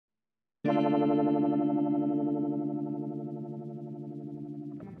Above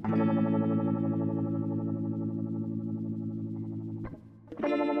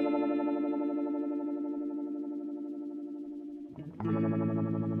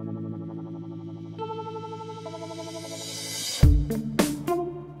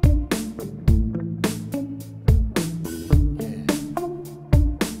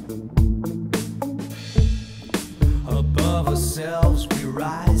ourselves we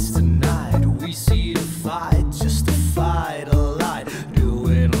rise tonight. We see the fight, just to fight a light.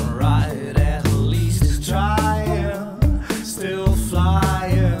 Doing right, at least trying. Still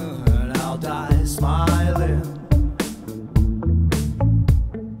flying, and I'll die smiling.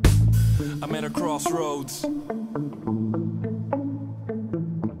 I'm at a crossroads.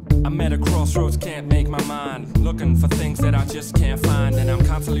 I'm at a crossroads, can't make my mind. Looking for things that I just can't find. And I'm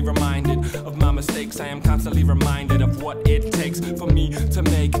constantly reminded of my mistakes. I am constantly reminded of what it takes for me to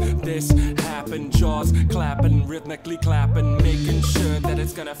make this happen. Jaws clapping, rhythmically clapping, making sure that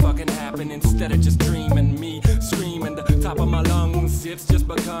it's gonna fucking happen. Instead of just dreaming, me screaming the top of my lungs. It's just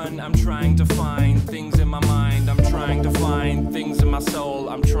begun. I'm trying to find things in my mind. I'm trying to find things in my soul.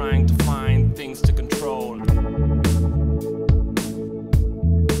 I'm trying to find things to control.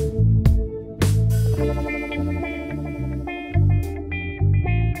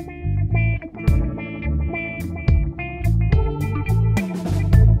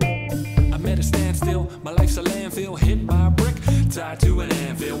 I'm at a standstill, my life's a landfill, hit by a brick, tied to an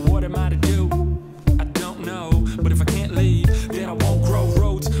anvil. What am I to do? I don't know, but if I can't leave, then I won't grow.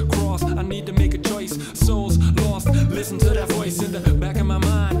 Roads cross, I need to make a choice. Souls lost, listen to that voice in the back of my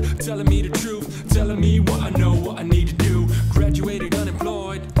mind, telling me the truth, telling me what I know, what I need to do. Graduated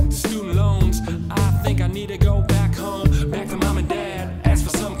unemployed, student loans, I think I need to go back home, back to mom and dad, ask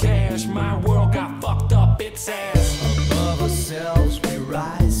for some cash. My world got fucked up, it's ass. Above ourselves we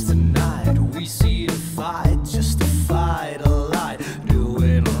rise tonight. We see the fight, just to fight a light.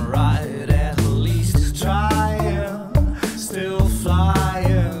 Doing right, at least trying. Still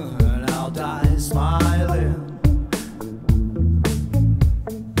flying, and I'll die smiling.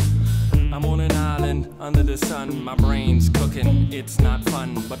 I'm on an island under the sun, my brain's cooking, it's not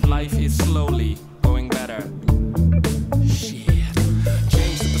fun, but life is slowly going better. Shit.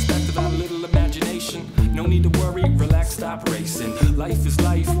 Change the perspective, a little imagination. No need to worry, relax, stop racing. Life is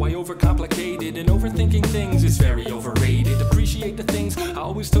life, why overcomplicate it? And overthinking things is very overrated. Appreciate the things I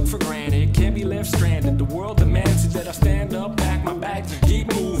always took for granted. Can't be left stranded. The world demands that I stand up, back my back,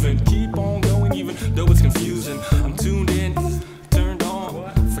 keep moving, keep on going, even though it's confusing. I'm tuned in, turned on,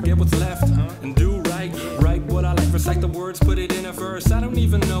 forget what's left, and do right, write what I like, recite the words, put it in a verse. I don't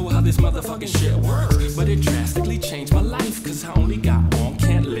even know how this motherfucking shit works, but it drastically changed my life, cause I only got one,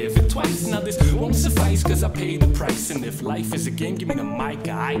 can't live it twice. Now this won't suffice, cause I paid the price, and if life is a game, give me the mic,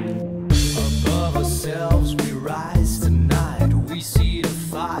 Above ourselves we rise tonight. We see the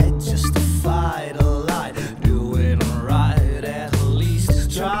fight, just to fight a light. Doing right, at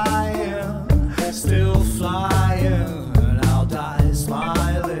least trying. Still flying, and I'll die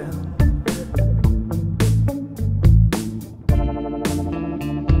smiling.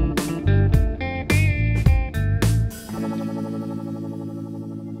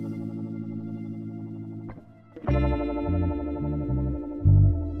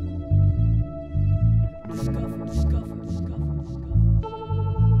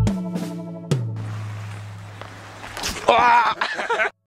 Ah!